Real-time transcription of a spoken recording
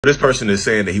This person is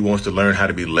saying that he wants to learn how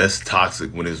to be less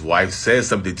toxic when his wife says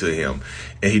something to him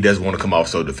and he doesn't want to come off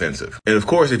so defensive. And of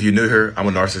course, if you knew her, I'm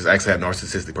a narcissist. I actually have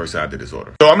narcissistic personality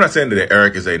disorder. So I'm not saying that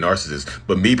Eric is a narcissist,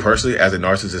 but me personally, as a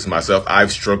narcissist myself,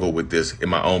 I've struggled with this in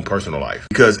my own personal life.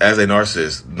 Because as a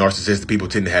narcissistic people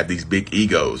tend to have these big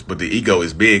egos, but the ego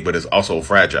is big, but it's also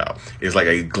fragile. It's like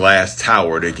a glass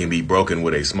tower that can be broken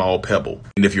with a small pebble.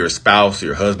 And if your spouse,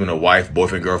 your husband or wife,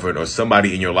 boyfriend, girlfriend, or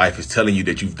somebody in your life is telling you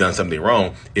that you've done something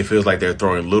wrong, it feels like they're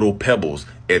throwing little pebbles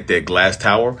at that glass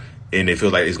tower, and it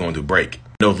feels like it's going to break.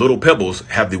 Those little pebbles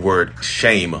have the word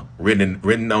shame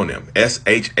written on them,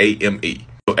 S-H-A-M-E.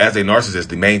 So as a narcissist,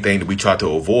 the main thing that we try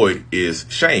to avoid is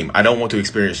shame. I don't want to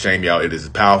experience shame, y'all. It is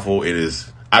powerful.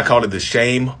 I call it the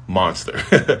shame monster.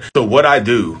 So what I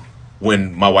do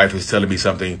when my wife is telling me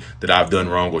something that I've done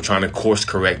wrong or trying to course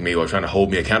correct me or trying to hold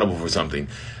me accountable for something,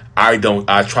 I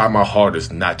try my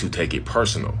hardest not to take it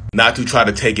personal, not to try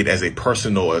to take it as a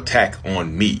personal attack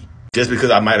on me. Just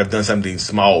because I might have done something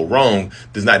small wrong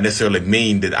does not necessarily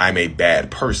mean that I'm a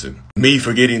bad person. Me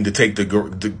forgetting to take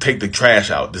the trash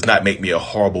out does not make me a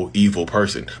horrible, evil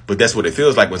person. But that's what it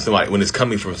feels like when it's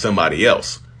coming from somebody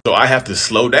else. So I have to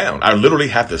slow down. I literally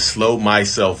have to slow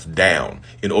myself down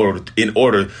in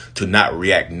order to not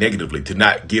react negatively, to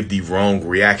not give the wrong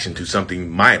reaction to something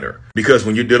minor. Because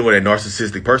when you're dealing with a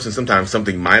narcissistic person, sometimes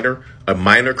something minor, a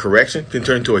minor correction, can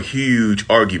turn into a huge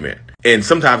argument. And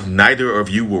sometimes neither of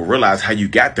you will realize how you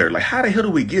got there. Like, how the hell do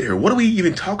we get here? What are we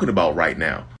even talking about right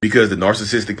now? Because the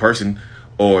narcissistic person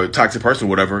or toxic person,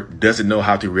 whatever, doesn't know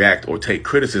how to react or take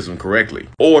criticism correctly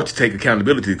or to take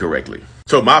accountability correctly.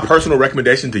 So my personal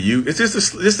recommendation to you is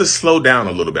just to slow down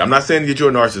a little bit. I'm not saying that you're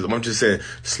a narcissist. I'm just saying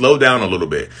slow down a little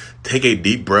bit. Take a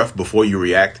deep breath before you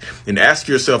react and ask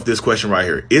yourself this question right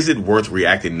here. Is it worth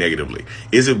reacting negatively?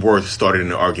 Is it worth starting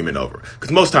an argument over?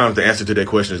 Because most times the answer to that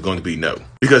question is going to be no.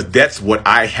 Because that's what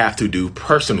I have to do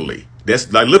personally.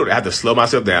 That's like literally I have to slow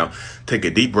myself down, take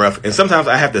a deep breath, and sometimes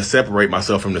I have to separate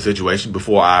myself from the situation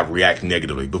before I react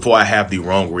negatively, before I have the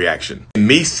wrong reaction.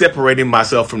 Me separating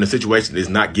myself from the situation is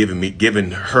not giving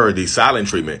her the silent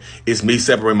treatment. It's me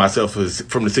separating myself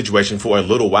from the situation for a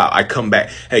little while. I come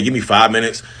back. Hey, give me 5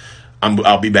 minutes.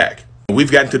 I'll be back. We've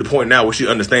gotten to the point now where she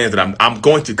understands that I'm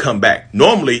going to come back.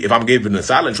 Normally, if I'm giving the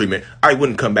silent treatment, I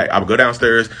wouldn't come back. I would go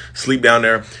downstairs, sleep down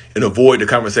there, and avoid the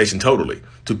conversation totally.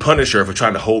 To punish her for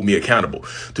trying to hold me accountable.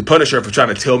 To punish her for trying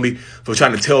to tell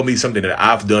me something that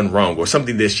I've done wrong or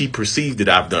something that she perceived that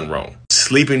I've done wrong.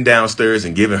 Sleeping downstairs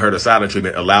and giving her the silent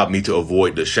treatment allowed me to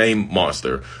avoid the shame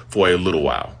monster for a little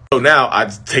while. So now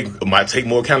I take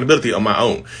more accountability on my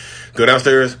own. Go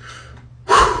downstairs.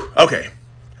 Okay.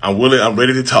 I'm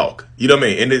ready to talk. You know what I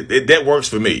mean? And that works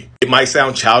for me. It might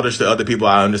sound childish to other people.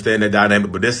 I understand that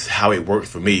dynamic, but this is how it works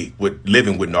for me with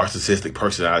living with narcissistic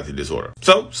personality disorder.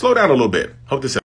 So slow down a little bit. Hope this helps.